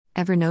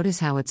Ever notice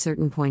how at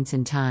certain points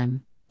in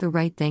time, the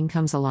right thing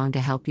comes along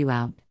to help you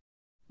out?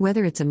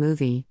 Whether it's a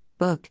movie,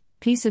 book,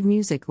 piece of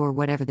music, or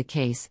whatever the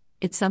case,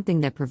 it's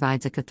something that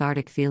provides a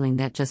cathartic feeling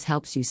that just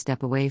helps you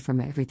step away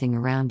from everything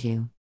around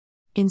you.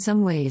 In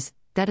some ways,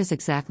 that is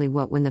exactly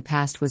what When the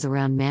Past Was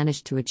Around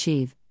managed to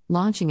achieve,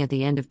 launching at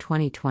the end of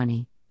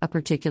 2020, a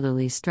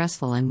particularly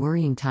stressful and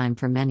worrying time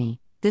for many.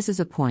 This is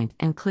a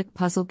point-and-click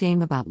puzzle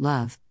game about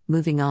love,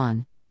 moving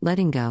on,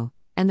 letting go,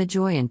 and the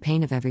joy and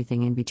pain of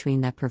everything in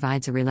between that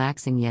provides a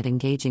relaxing yet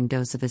engaging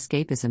dose of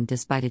escapism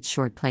despite its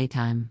short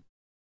playtime.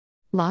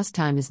 Lost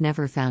time is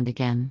never found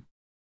again.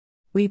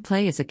 We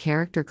play as a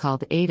character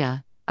called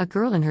Ada, a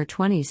girl in her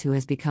 20s who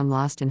has become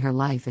lost in her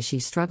life as she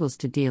struggles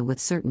to deal with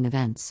certain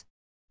events.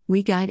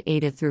 We guide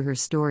Ada through her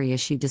story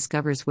as she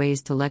discovers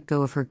ways to let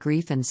go of her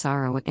grief and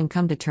sorrow and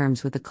come to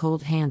terms with the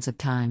cold hands of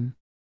time.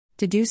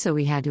 To do so,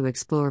 we had to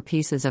explore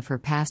pieces of her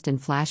past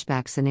and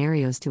flashback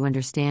scenarios to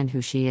understand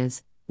who she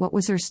is, what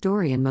was her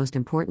story, and most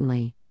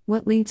importantly,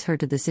 what leads her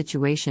to the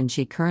situation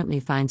she currently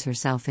finds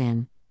herself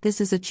in. This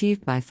is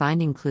achieved by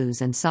finding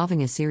clues and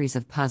solving a series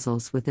of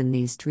puzzles within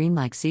these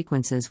dreamlike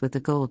sequences with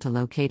the goal to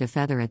locate a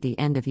feather at the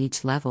end of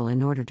each level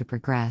in order to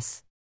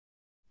progress.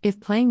 If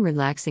playing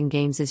relaxing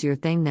games is your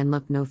thing, then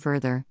look no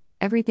further.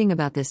 Everything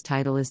about this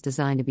title is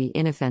designed to be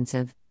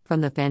inoffensive,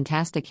 from the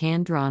fantastic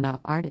hand-drawn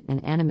art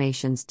and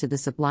animations to the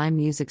sublime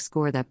music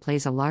score that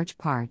plays a large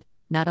part,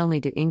 not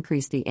only to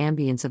increase the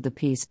ambience of the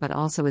piece but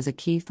also as a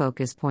key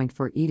focus point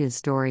for Ada's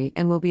story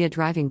and will be a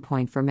driving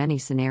point for many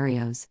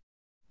scenarios.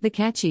 The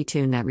catchy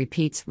tune that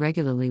repeats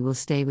regularly will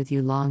stay with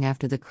you long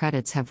after the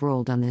credits have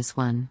rolled on this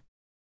one.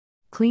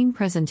 Clean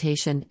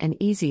presentation and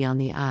easy on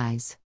the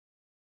eyes.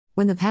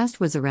 When the Past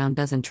Was Around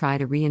doesn't try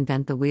to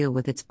reinvent the wheel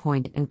with its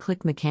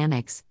point-and-click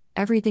mechanics.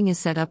 Everything is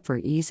set up for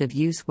ease of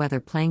use, whether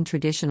playing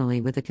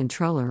traditionally with a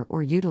controller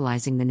or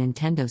utilizing the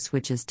Nintendo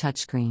Switch's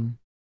touchscreen.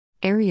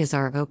 Areas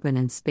are open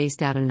and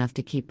spaced out enough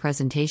to keep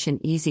presentation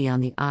easy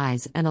on the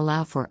eyes and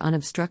allow for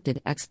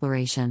unobstructed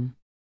exploration.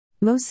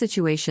 Most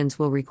situations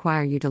will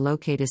require you to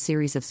locate a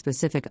series of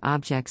specific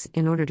objects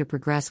in order to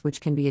progress,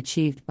 which can be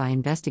achieved by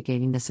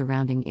investigating the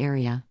surrounding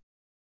area.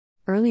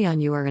 Early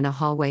on, you are in a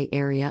hallway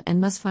area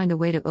and must find a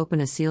way to open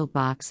a sealed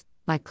box.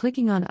 By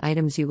clicking on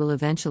items, you will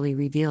eventually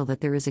reveal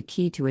that there is a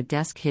key to a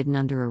desk hidden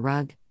under a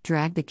rug.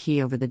 Drag the key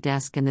over the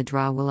desk and the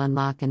drawer will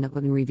unlock and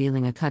open,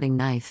 revealing a cutting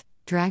knife.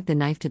 Drag the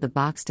knife to the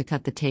box to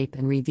cut the tape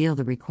and reveal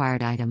the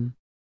required item.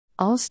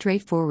 All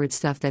straightforward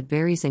stuff that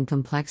varies in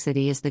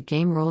complexity as the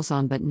game rolls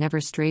on but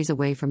never strays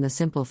away from the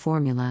simple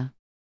formula.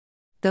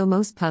 Though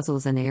most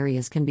puzzles and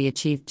areas can be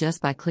achieved just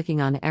by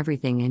clicking on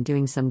everything and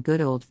doing some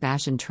good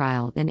old-fashioned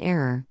trial and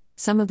error,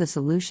 some of the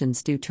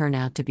solutions do turn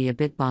out to be a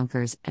bit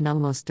bonkers and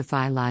almost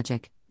defy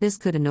logic. This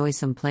could annoy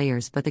some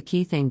players, but the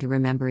key thing to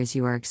remember is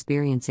you are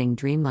experiencing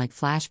dreamlike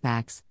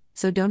flashbacks,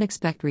 so don't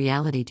expect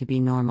reality to be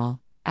normal.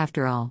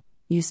 After all,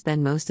 you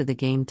spend most of the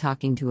game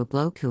talking to a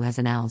bloke who has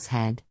an owl's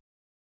head.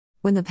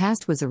 When the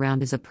Past Was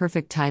Around is a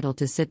perfect title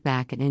to sit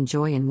back and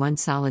enjoy in one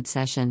solid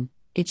session.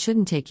 It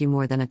shouldn't take you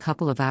more than a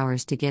couple of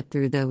hours to get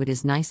through, though it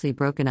is nicely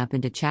broken up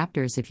into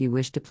chapters if you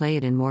wish to play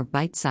it in more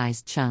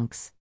bite-sized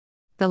chunks.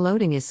 The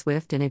loading is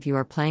swift, and if you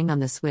are playing on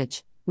the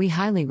Switch, we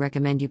highly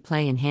recommend you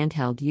play in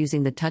handheld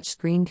using the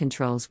touchscreen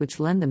controls, which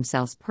lend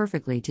themselves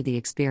perfectly to the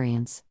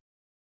experience.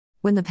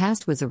 When the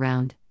Past Was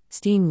Around,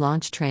 Steam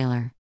launch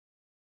trailer.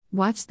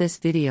 Watch this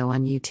video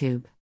on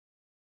YouTube.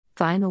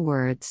 Final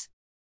words.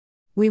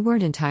 We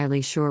weren't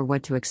entirely sure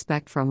what to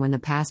expect from When the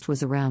Past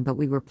Was Around, but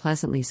we were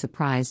pleasantly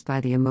surprised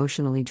by the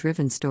emotionally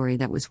driven story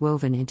that was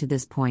woven into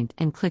this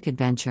point-and-click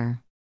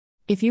adventure.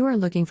 If you are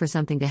looking for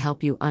something to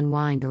help you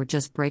unwind or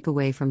just break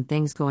away from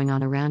things going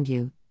on around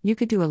you, you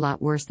could do a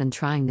lot worse than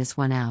trying this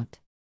one out.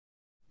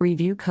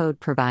 Review code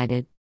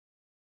provided.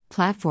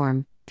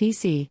 Platform: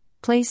 PC,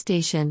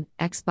 PlayStation,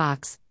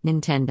 Xbox,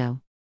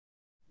 Nintendo.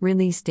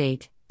 Release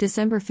date: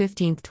 December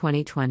 15,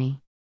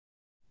 2020.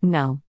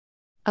 No.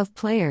 Of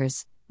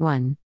players: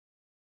 1.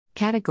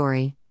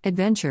 Category: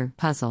 Adventure,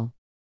 Puzzle.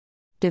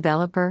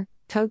 Developer: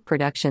 Toad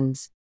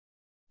Productions.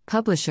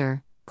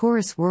 Publisher: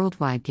 Chorus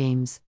Worldwide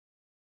Games.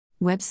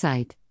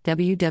 Website: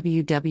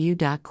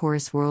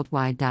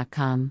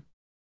 www.chorusworldwide.com.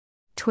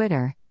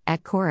 Twitter: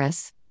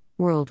 @Chorus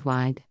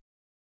Worldwide.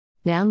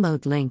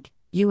 Download link: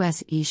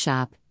 US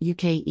eShop,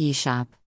 UK eShop.